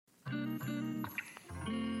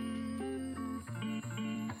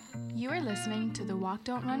You are listening to the Walk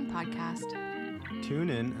Don't Run podcast. Tune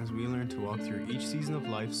in as we learn to walk through each season of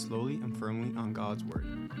life slowly and firmly on God's Word.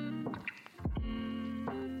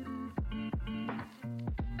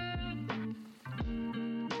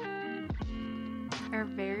 Our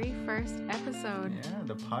very first episode. Yeah,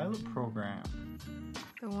 the pilot program.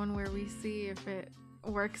 The one where we see if it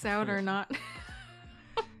works out or not.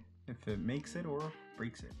 If it makes it or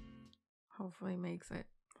breaks it. Hopefully makes it.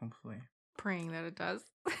 Hopefully. Praying that it does.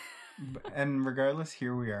 And regardless,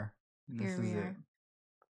 here we are. This is it.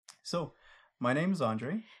 So, my name is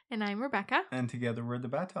Andre. And I'm Rebecca. And together we're the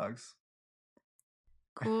Bat Dogs.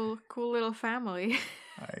 Cool little family.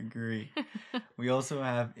 I agree. We also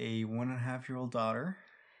have a 1.5-year-old daughter.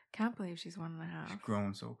 Can't believe she's 1.5. She's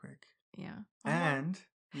grown so quick. Yeah. And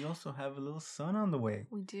we also have a little son on the way.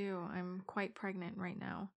 We do. I'm quite pregnant right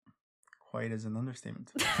now. Quite as an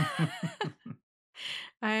understatement.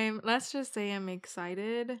 Let's just say I'm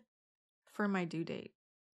excited for my due date.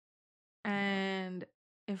 And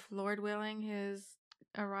if Lord willing his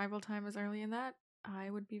arrival time is early in that, I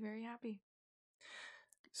would be very happy.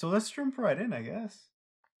 So let's jump right in, I guess.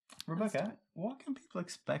 Rebecca, what can people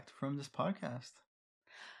expect from this podcast?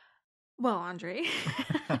 Well, Andre.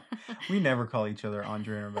 We never call each other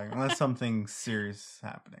Andre and Rebecca unless something serious is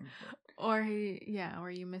happening. Or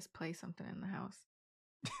you misplace something in the house.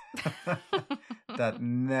 That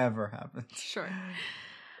never happens. Sure.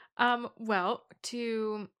 Well,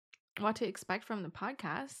 what to expect from the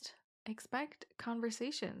podcast, expect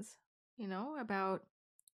conversations, about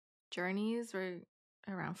journeys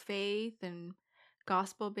around faith and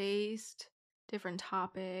gospel-based, different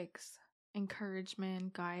topics,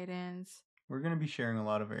 encouragement, guidance. We're going to be sharing a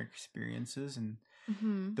lot of our experiences and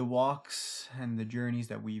the walks and the journeys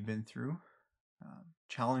that we've been through,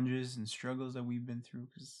 challenges and struggles that we've been through,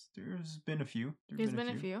 because there's been a few. There's been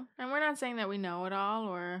a few. And we're not saying that we know it all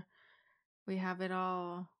or we have it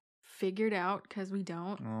all figured out, because we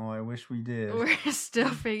don't. Oh, I wish we did. We're still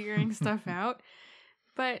figuring stuff out.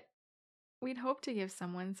 But we'd hope to give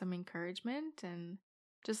someone some encouragement and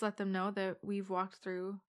just let them know that we've walked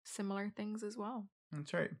through similar things as well.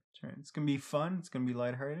 That's right. It's going to be fun. It's going to be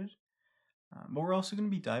lighthearted. But we're also going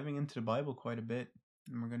to be diving into the Bible quite a bit.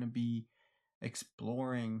 And we're going to be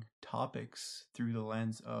exploring topics through the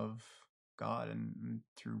lens of God and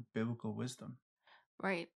through biblical wisdom.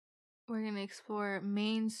 Right. We're going to explore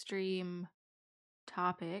mainstream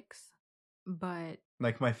topics, but...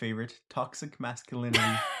 Like my favorite, toxic masculinity.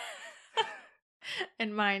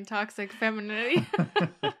 And mine, toxic femininity.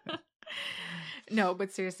 No,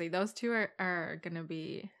 but seriously, those two are going to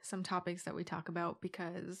be some topics that we talk about,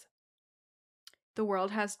 because the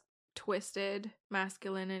world has twisted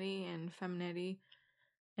masculinity and femininity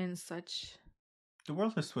in such... The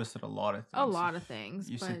world has twisted a lot of things. A lot of things.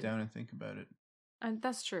 You sit down and think about it. And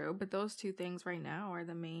that's true, but those two things right now are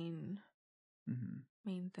the main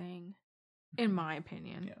thing, in my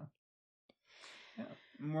opinion. Yeah.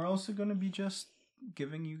 And we're also going to be just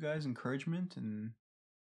giving you guys encouragement and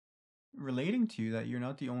relating to you that you're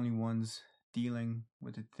not the only ones dealing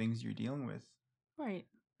with the things you're dealing with. Right.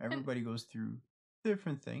 Everybody goes through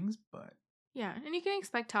different things, but... Yeah, and you can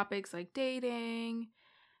expect topics like dating,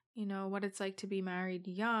 what it's like to be married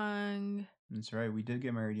young. That's right, we did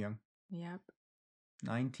get married young. Yep.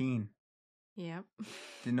 19. Yep.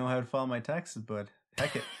 Didn't know how to file my taxes, but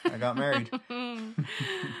heck it, I got married.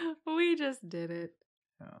 We just did it.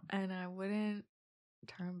 Yeah. And I wouldn't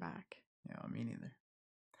turn back. Yeah, me neither.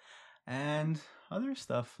 And other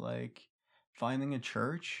stuff like finding a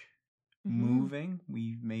church, moving.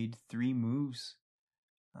 We've made 3 moves.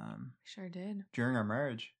 Sure did. During our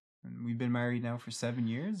marriage. And we've been married now for 7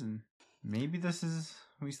 years, and maybe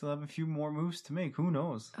we still have a few more moves to make. Who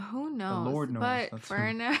knows? Who knows? The Lord knows. But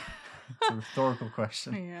for now... It's a rhetorical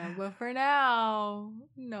question. Yeah, but for now,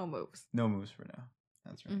 no moves. No moves for now.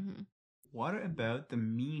 That's right. What about the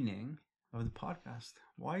meaning of the podcast?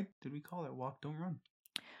 Why did we call it Walk Don't Run?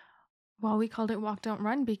 Well, we called it Walk Don't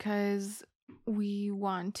Run because we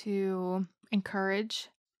want to encourage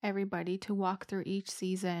everybody to walk through each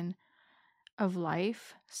season of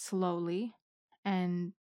life slowly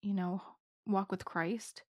and, walk with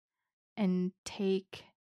Christ and take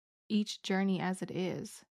each journey as it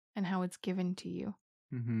is and how it's given to you.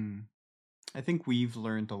 I think we've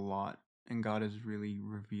learned a lot, and God has really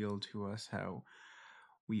revealed to us how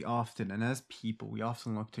we often, and as people, we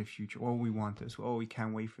often look to the future. Oh, we want this. Oh, we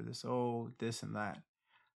can't wait for this. Oh, this and that.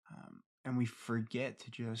 And we forget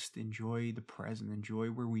to just enjoy the present, enjoy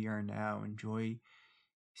where we are now, enjoy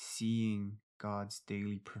seeing God's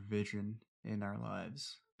daily provision in our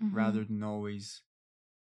lives, rather than always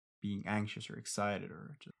being anxious or excited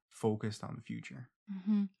or just focused on the future.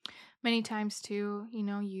 Mm-hmm. Many times too,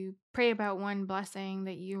 you pray about one blessing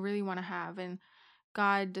that you really want to have, and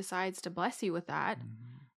God decides to bless you with that.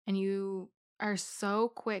 Mm-hmm. And you are so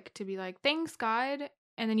quick to be like, thanks, God.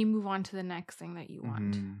 And then you move on to the next thing that you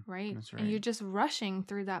want, right? That's And you're right. just rushing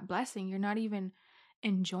through that blessing. You're not even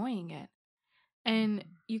enjoying it. And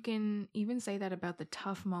you can even say that about the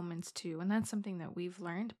tough moments too. And that's something that we've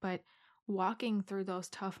learned. But walking through those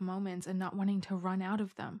tough moments and not wanting to run out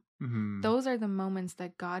of them, Mm-hmm. those are the moments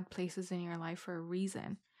that God places in your life for a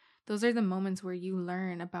reason. Those are the moments where you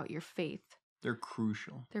learn about your faith. They're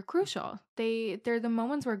crucial. They're crucial. They're the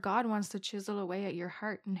moments where God wants to chisel away at your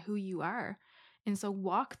heart and who you are. And so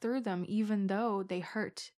walk through them, even though they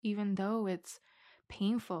hurt, even though it's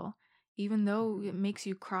painful, even though it makes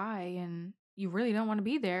you cry and you really don't want to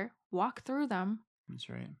be there. Walk through them. That's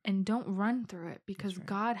right. And don't run through it, because right.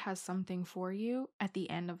 God has something for you at the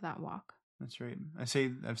end of that walk. That's right.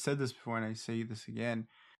 I've said this before and I say this again.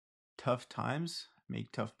 Tough times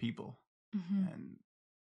make tough people. Mm-hmm. And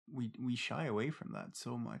we shy away from that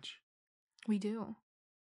so much. We do.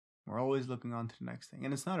 We're always looking on to the next thing.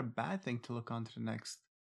 And it's not a bad thing to look on to the next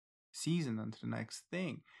season, on to the next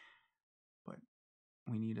thing. But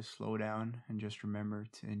we need to slow down and just remember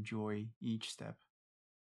to enjoy each step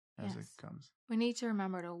as it comes. We need to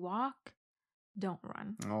remember to walk, don't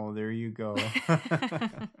run. Oh, there you go.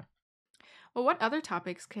 Well, what other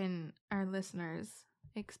topics can our listeners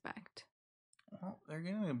expect? Well, they're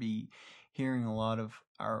going to be hearing a lot of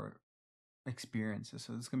our experiences.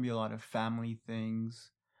 So there's going to be a lot of family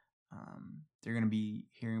things. They're going to be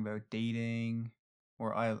hearing about dating,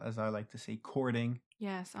 or as I like to say, courting.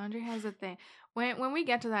 Yes, Andre has a thing. When we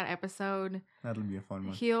get to that episode, that'll be a fun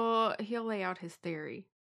one. He'll lay out his theory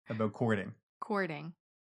about courting.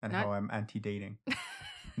 And how I'm anti-dating.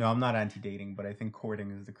 No, I'm not anti-dating, but I think courting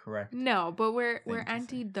is the correct. No, but we're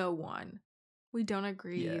anti the one. We don't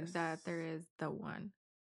agree that there is the one.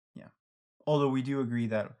 Yeah. Although we do agree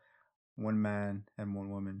that one man and one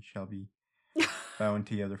woman shall be bound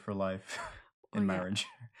together for life in marriage.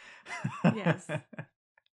 Yes.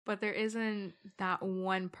 But there isn't that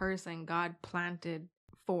one person God planted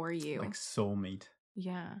for you. Like soulmate.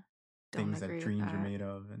 Yeah. Things that dreams are made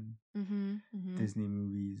of, and Disney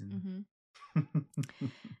movies. And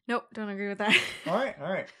Nope, don't agree with that. All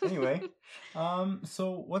right. Anyway,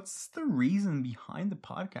 so what's the reason behind the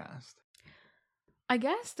podcast? I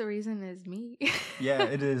guess the reason is me. Yeah,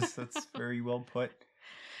 it is. That's very well put.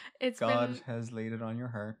 God has laid it on your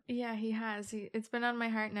heart. Yeah, he has. It's been on my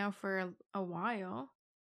heart now for a while.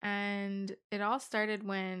 And it all started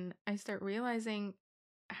when I start realizing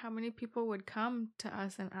how many people would come to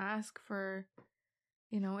us and ask for,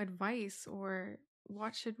 advice, or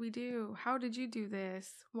what should we do? How did you do this?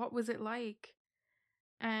 What was it like?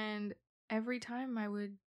 And every time I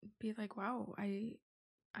would be like, wow, I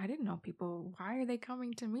didn't know people. Why are they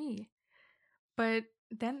coming to me? But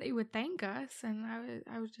then they would thank us, and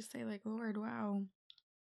I would just say like, Lord, wow.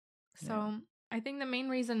 So I think the main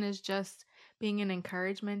reason is just being an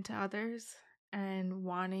encouragement to others and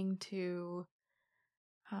wanting to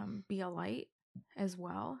be a light as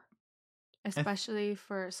well, especially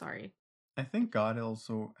I think God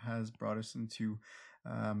also has brought us into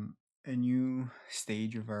a new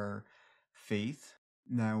stage of our faith.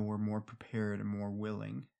 Now we're more prepared and more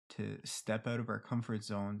willing to step out of our comfort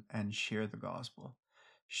zone and share the gospel,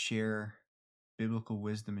 share biblical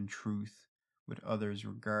wisdom and truth with others,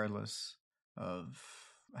 regardless of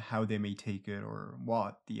how they may take it or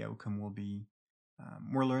what the outcome will be.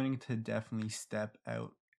 We're learning to definitely step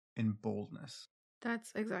out in boldness.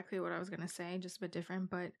 That's exactly what I was going to say, just a bit different,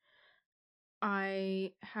 but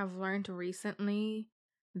I have learned recently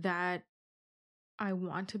that I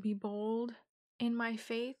want to be bold in my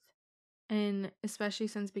faith, and especially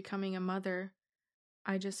since becoming a mother,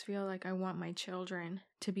 I just feel like I want my children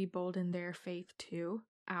to be bold in their faith too.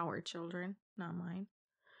 Our children, not mine.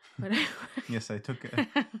 But yes, I took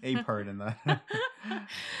a part in that.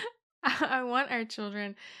 I want our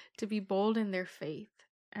children to be bold in their faith.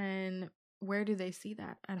 And where do they see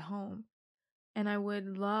that? At home. And I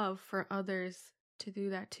would love for others to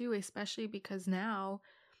do that too, especially because now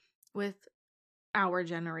with our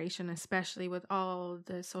generation, especially with all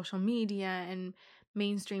the social media and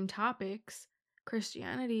mainstream topics,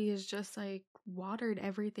 Christianity is just like watered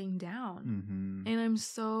everything down. And I'm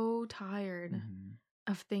so tired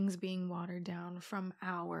of things being watered down from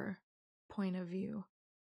our point of view.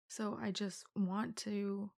 So I just want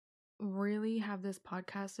to really have this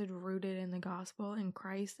podcast rooted in the gospel and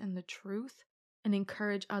Christ and the truth, and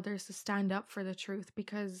encourage others to stand up for the truth,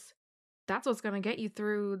 because that's what's going to get you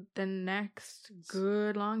through the next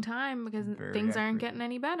good long time, because Very things aren't accurate. getting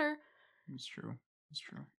any better. It's true. It's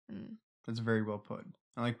true. Mm. That's very well put.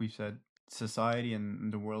 And like we said, society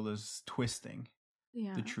and the world is twisting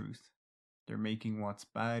Yeah. the truth. They're making what's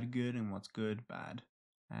bad good and what's good bad.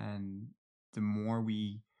 And the more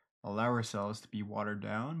we allow ourselves to be watered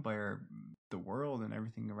down by the world and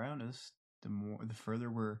everything around us, the further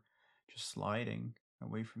we're just sliding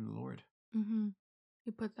away from the Lord. Mm-hmm.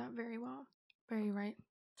 You put that very well. Very right.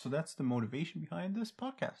 So that's the motivation behind this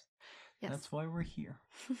podcast. Yes. That's why we're here.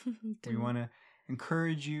 We want to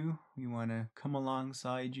encourage you. We want to come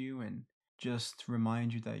alongside you and just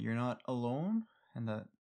remind you that you're not alone and that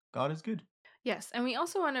God is good. Yes. And we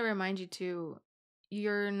also want to remind you too,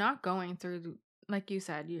 you're not going through, like you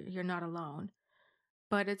said, you're not alone.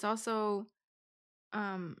 But it's also,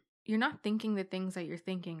 you're not thinking the things that you're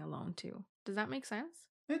thinking alone too. Does that make sense?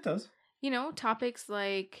 It does. Topics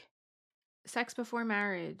like sex before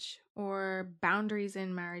marriage or boundaries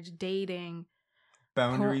in marriage, dating.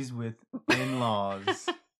 Boundaries with in-laws.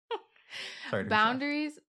 Sorry.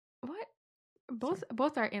 Boundaries. What?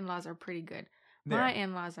 Both our in-laws are pretty good. My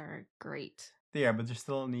in-laws are great. Yeah, but there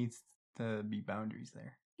still needs to be boundaries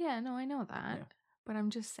there. Yeah, no, I know that. Yeah. But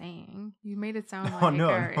I'm just saying, you made it sound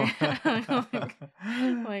like,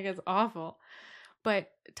 like it's awful.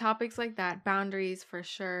 But topics like that, boundaries for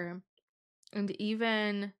sure. And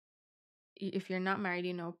even if you're not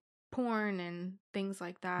married, porn and things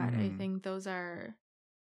like that. I think those are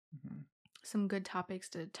some good topics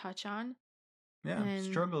to touch on. Yeah, and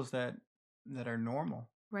struggles that are normal.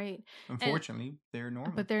 Right. Unfortunately, they're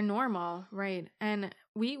normal. But they're normal, right? And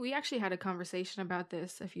we actually had a conversation about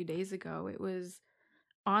this a few days ago. It was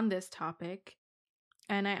on this topic.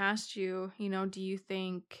 And I asked you, do you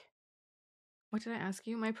think... What did I ask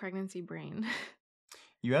you? My pregnancy brain.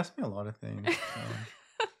 You asked me a lot of things.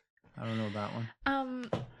 So I don't know that one.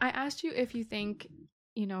 I asked you if you think,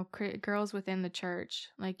 girls within the church,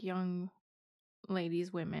 like young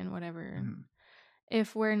ladies, women, whatever,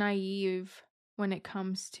 if we're naive when it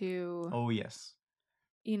comes to... Oh, yes.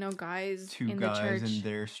 Guys in the church and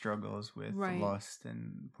their struggles with lust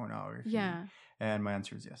and pornography. Yeah. And my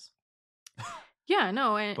answer is yes. Yeah,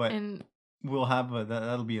 no, and we'll have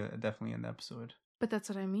that'll be definitely an episode. But that's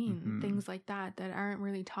what I mean. Things like that aren't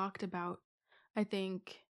really talked about, I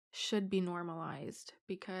think, should be normalized,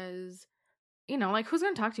 because, like, who's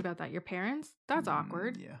going to talk to you about that? Your parents? That's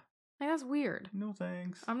awkward. Yeah. Like, that's weird. No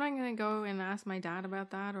thanks. I'm not going to go and ask my dad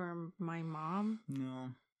about that, or my mom. No.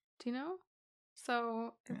 Do you know?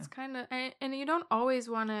 So it's kind of, and you don't always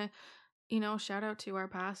want to, shout out to our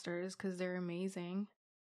pastors because they're amazing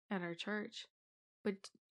at our church, but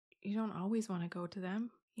you don't always want to go to them.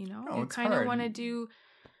 No, you kind of want to do,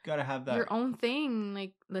 gotta have that, your own thing,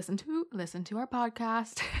 like listen to our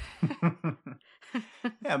podcast.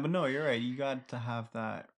 Yeah, but no, you're right. You got to have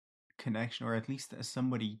that connection, or at least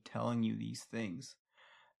somebody telling you these things.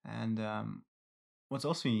 And what's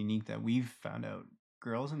also unique that we've found out,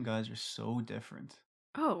 girls and guys are so different.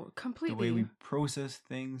 Oh, completely. The way we process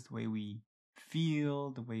things, the way we feel,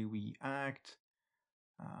 the way we act.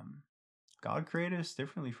 God created us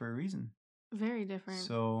differently for a reason. Very different.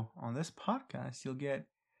 So on this podcast, you'll get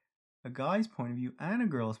a guy's point of view and a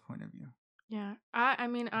girl's point of view. Yeah. I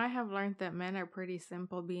mean, I have learned that men are pretty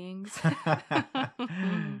simple beings. It's not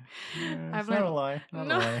a lie. Not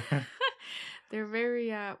a lie. They're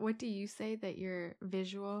very, what do you say that you're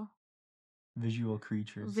visual? Visual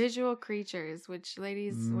creatures. Visual creatures, which,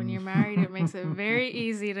 ladies, when you're married, it makes it very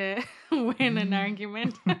easy to win an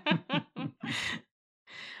argument.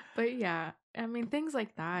 But yeah, I mean, things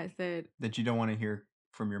like that you don't want to hear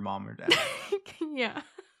from your mom or dad. Yeah.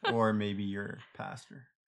 Or maybe your pastor,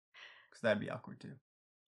 because that'd be awkward too.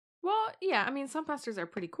 Well, yeah, I mean, some pastors are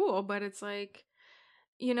pretty cool, but it's like,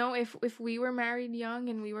 if we were married young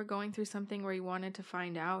and we were going through something where you wanted to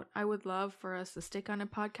find out, I would love for us to stick on a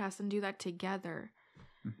podcast and do that together.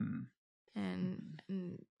 And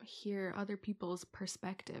hear other people's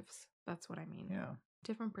perspectives. That's what I mean. Yeah.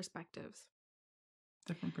 Different perspectives.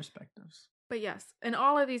 But yes, and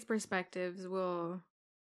all of these perspectives we'll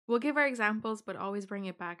give our examples, but always bring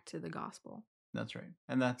it back to the gospel. That's right.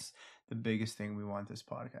 And that's the biggest thing we want this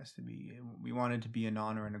podcast to be. We want it to be an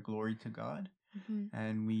honor and a glory to God.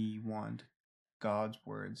 And we want God's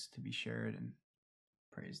words to be shared and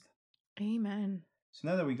praised. Amen. So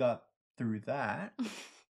now that we got through that,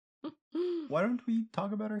 why don't we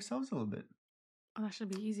talk about ourselves a little bit? Oh, that should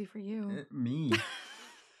be easy for you. Me.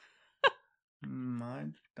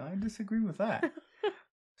 I disagree with that.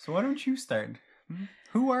 So why don't you start?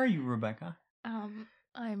 Who are you, Rebecca?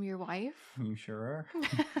 I'm your wife. You sure are.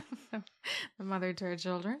 The mother to our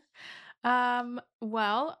children.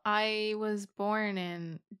 Well, I was born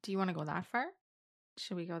in, do you want to go that far?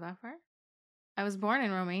 Should we go that far? I was born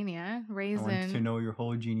in Romania, I raised want to in know your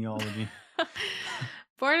whole genealogy.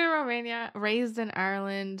 born in Romania, raised in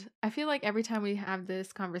Ireland. I feel like every time we have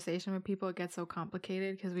this conversation with people, it gets so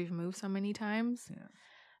complicated because we've moved so many times. Yeah.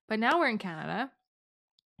 But now we're in Canada.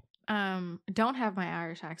 Don't have my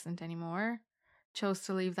Irish accent anymore. Chose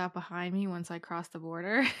to leave that behind me once I crossed the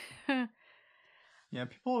border. Yeah,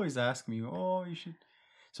 people always ask me, "Oh, you should."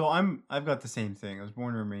 So I've got the same thing. I was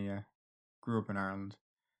born in Romania, grew up in Ireland.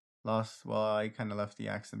 I kind of left the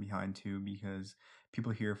accent behind too because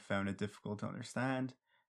people here found it difficult to understand,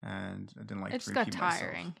 and I didn't like It to just got repeat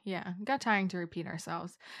tiring. myself. Yeah, it got tiring to repeat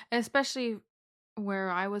ourselves, especially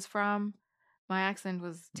where I was from. My accent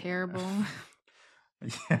was terrible.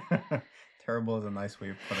 Yeah. Terrible is a nice way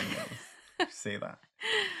of putting it. Let's say that.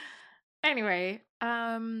 Anyway,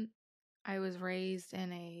 I was raised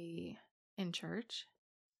in church.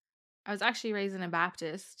 I was actually raised in a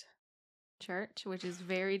Baptist church, which is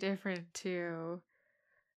very different to,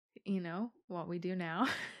 what we do now.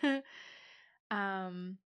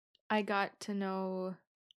 I got to know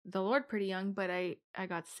the Lord pretty young, but I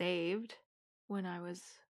got saved when I was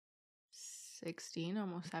 16,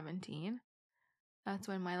 almost 17. That's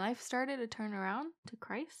when my life started to turn around to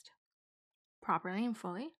Christ properly and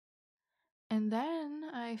fully. And then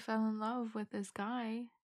I fell in love with this guy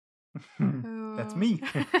That's who me.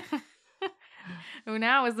 who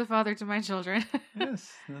now is the father to my children.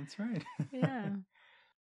 Yes, that's right. Yeah.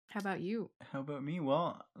 How about you? How about me?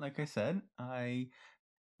 Well, like I said, I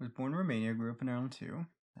was born in Romania, grew up in Ireland too.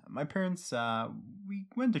 My parents, we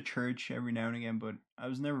went to church every now and again, but I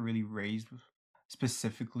was never really raised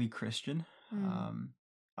specifically Christian.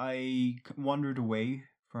 I wandered away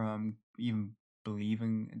from even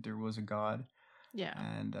believing there was a God. Yeah.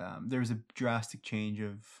 And there was a drastic change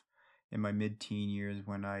in my mid-teen years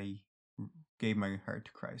when I gave my heart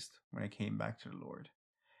to Christ, when I came back to the Lord.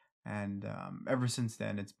 And ever since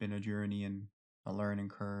then, it's been a journey and a learning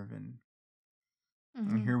curve, and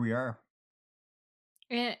here we are.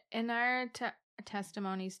 In our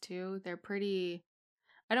testimonies too, they're pretty,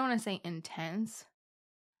 I don't want to say intense,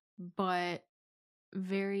 but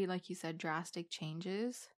very, like you said, drastic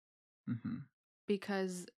changes. Mm-hmm.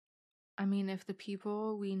 Because, I mean, if the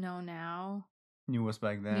people we know now Knew us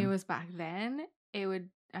back then, it would,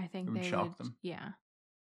 I think it would they shock would, them. yeah.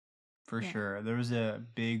 For Yeah. sure. There was a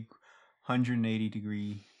big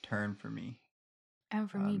 180-degree turn for me. And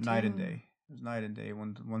for me too. Night and day. It was night and day.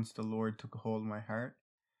 Once the Lord took a hold of my heart,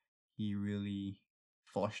 He really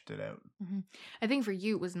flushed it out. Mm-hmm. I think for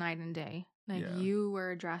you it was night and day. Like Yeah. you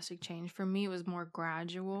were a drastic change. For me it was more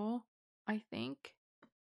gradual, I think.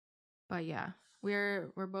 But yeah,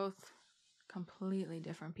 we're both completely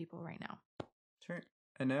different people right now. That's right.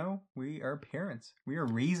 And now we are parents. We are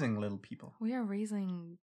raising little people. We are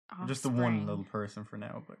raising offspring. Just the one little person for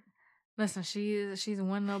now, but listen, she's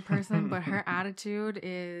one little person, but her attitude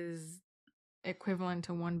is equivalent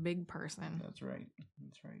to one big person. That's right.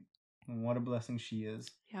 That's right. And what a blessing she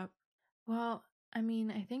is. Yep. Well, I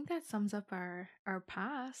mean, I think that sums up our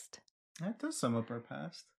past. That does sum up our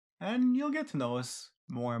past. And you'll get to know us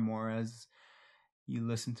more and more as you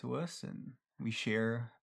listen to us and we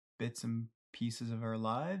share bits and pieces of our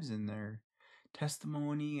lives and our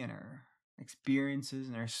testimony and our experiences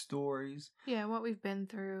and our stories. Yeah, what we've been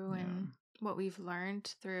through and what we've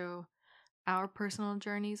learned through our personal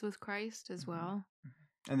journeys with Christ as well.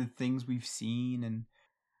 And the things we've seen and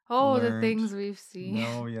learned. The things we've seen.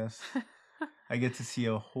 Oh, yes. I get to see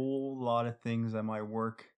a whole lot of things at my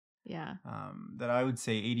work. Yeah. That I would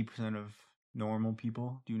say 80% of normal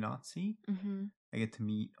people do not see. Mm-hmm. I get to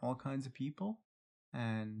meet all kinds of people,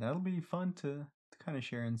 and that'll be fun to kind of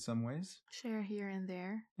share in some ways. Share here and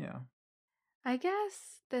there. Yeah. I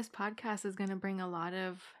guess this podcast is going to bring a lot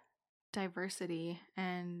of diversity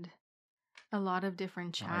and a lot of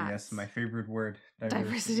different chats. Yes, my favorite word.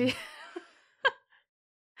 Diversity.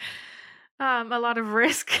 A lot of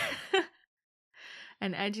risk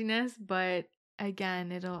and edginess, but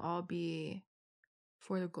again, it'll all be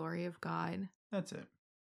for the glory of God. That's it.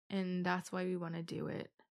 And that's why we want to do it.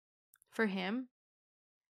 For Him.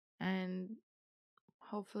 And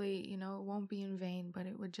hopefully, it won't be in vain, but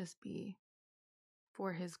it would just be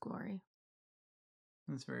for His glory.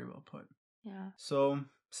 That's very well put. Yeah. So,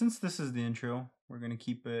 since this is the intro, we're going to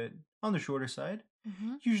keep it on the shorter side.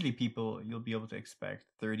 Mm-hmm. Usually you'll be able to expect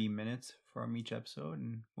 30 minutes from each episode,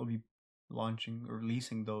 and we'll be launching or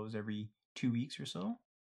releasing those every 2 weeks or so.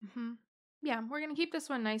 Mm-hmm. Yeah, we're going to keep this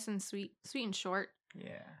one nice and sweet and short.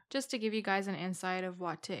 Yeah. Just to give you guys an insight of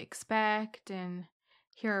what to expect and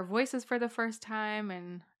hear our voices for the first time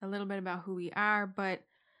and a little bit about who we are. But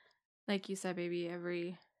like you said, baby,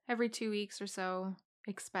 every 2 weeks or so,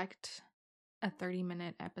 expect a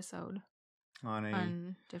 30-minute episode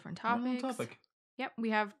on different topics. Topic. Yep, we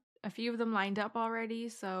have a few of them lined up already,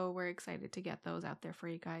 so we're excited to get those out there for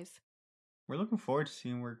you guys. We're looking forward to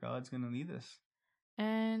seeing where God's going to lead us.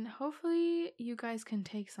 And hopefully you guys can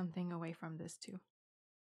take something away from this too.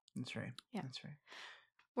 That's right. Yeah. That's right.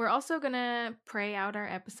 We're also going to pray out our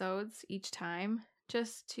episodes each time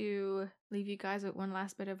just to leave you guys with one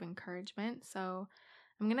last bit of encouragement. So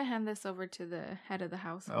I'm going to hand this over to the head of the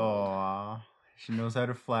household. Oh, she knows how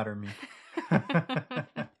to flatter me. All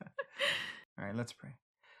right, let's pray.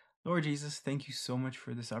 Lord Jesus, thank you so much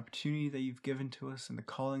for this opportunity that you've given to us and the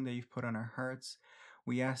calling that you've put on our hearts.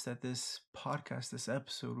 We ask that this podcast, this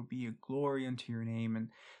episode, will be a glory unto your name, and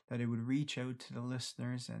that it would reach out to the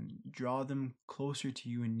listeners and draw them closer to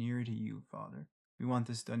you and nearer to you, Father. We want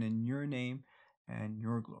this done in your name and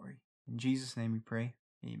your glory. In Jesus' name we pray.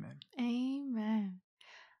 Amen. Amen.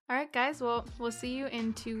 All right, guys. Well, we'll see you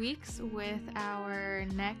in 2 weeks with our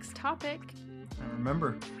next topic. And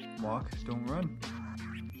remember, walk, don't run.